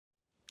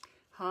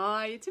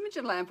Hi, it's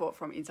Imogen Lamport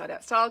from Inside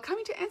Out Style,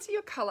 coming to answer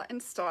your colour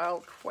and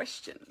style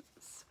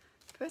questions.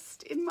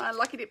 First in my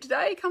lucky dip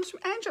today comes from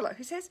Angela,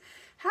 who says,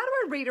 how do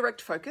I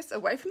redirect focus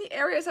away from the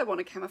areas I want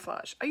to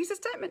camouflage? I use a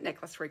statement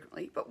necklace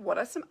frequently, but what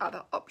are some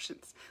other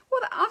options?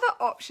 Well, the other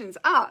options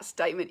are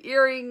statement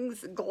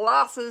earrings,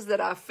 glasses that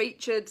are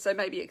featured, so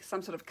maybe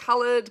some sort of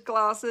coloured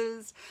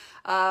glasses,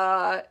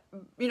 a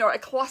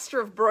cluster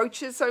of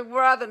brooches. So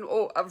rather than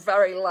a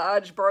very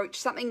large brooch,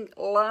 something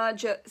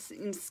larger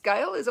in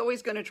scale is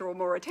always going to draw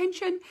more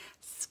attention.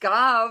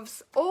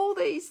 Scarves, all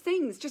these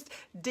things, just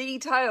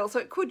detail. So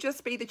it could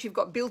just be that you've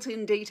got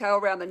built-in detail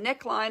around the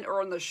neckline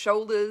or on the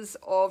shoulders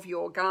of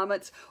your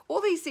garments.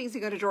 All these things are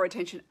going to draw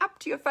attention up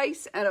to your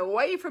face and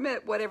away from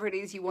it, whatever it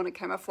is you want to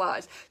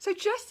camouflage. So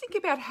just think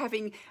about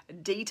having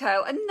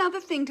detail. Another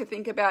thing to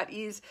think about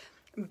is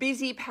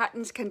busy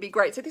patterns can be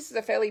great. So this is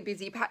a fairly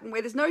busy pattern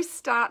where there's no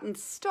start and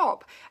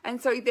stop,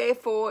 and so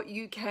therefore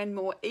you can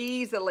more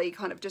easily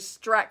kind of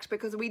distract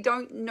because we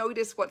don't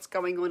notice what's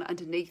going on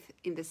underneath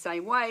in the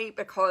same way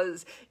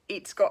because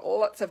it's got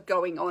lots of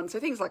going on. So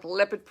things like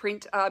leopard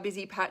print are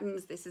busy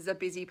patterns. This is a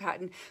busy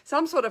pattern.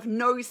 Some sort of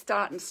no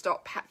start and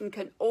stop pattern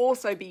can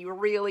also be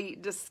really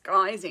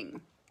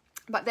disguising.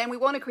 But then we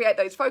want to create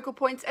those focal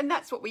points, and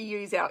that's what we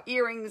use: our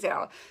earrings,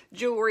 our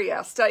jewelry,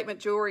 our statement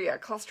jewelry, our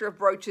cluster of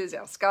brooches,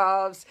 our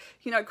scarves.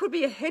 It could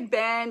be a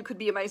headband, could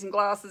be amazing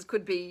glasses,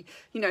 could be,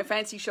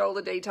 fancy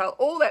shoulder detail.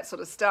 All that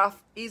sort of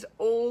stuff is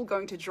all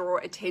going to draw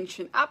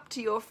attention up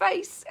to your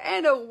face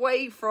and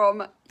away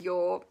from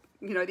your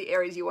the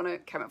areas you want to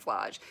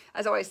camouflage.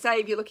 As I always say,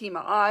 if you're looking at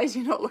my eyes,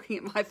 you're not looking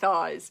at my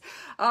thighs.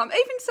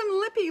 Even some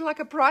lippy, like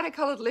a brighter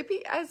coloured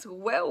lippy as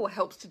well,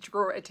 helps to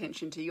draw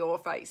attention to your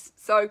face.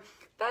 So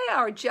they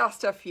are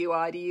just a few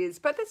ideas,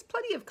 but there's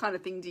plenty of kind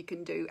of things you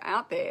can do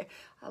out there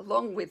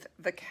along with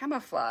the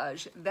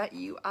camouflage that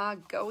you are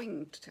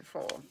going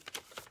for.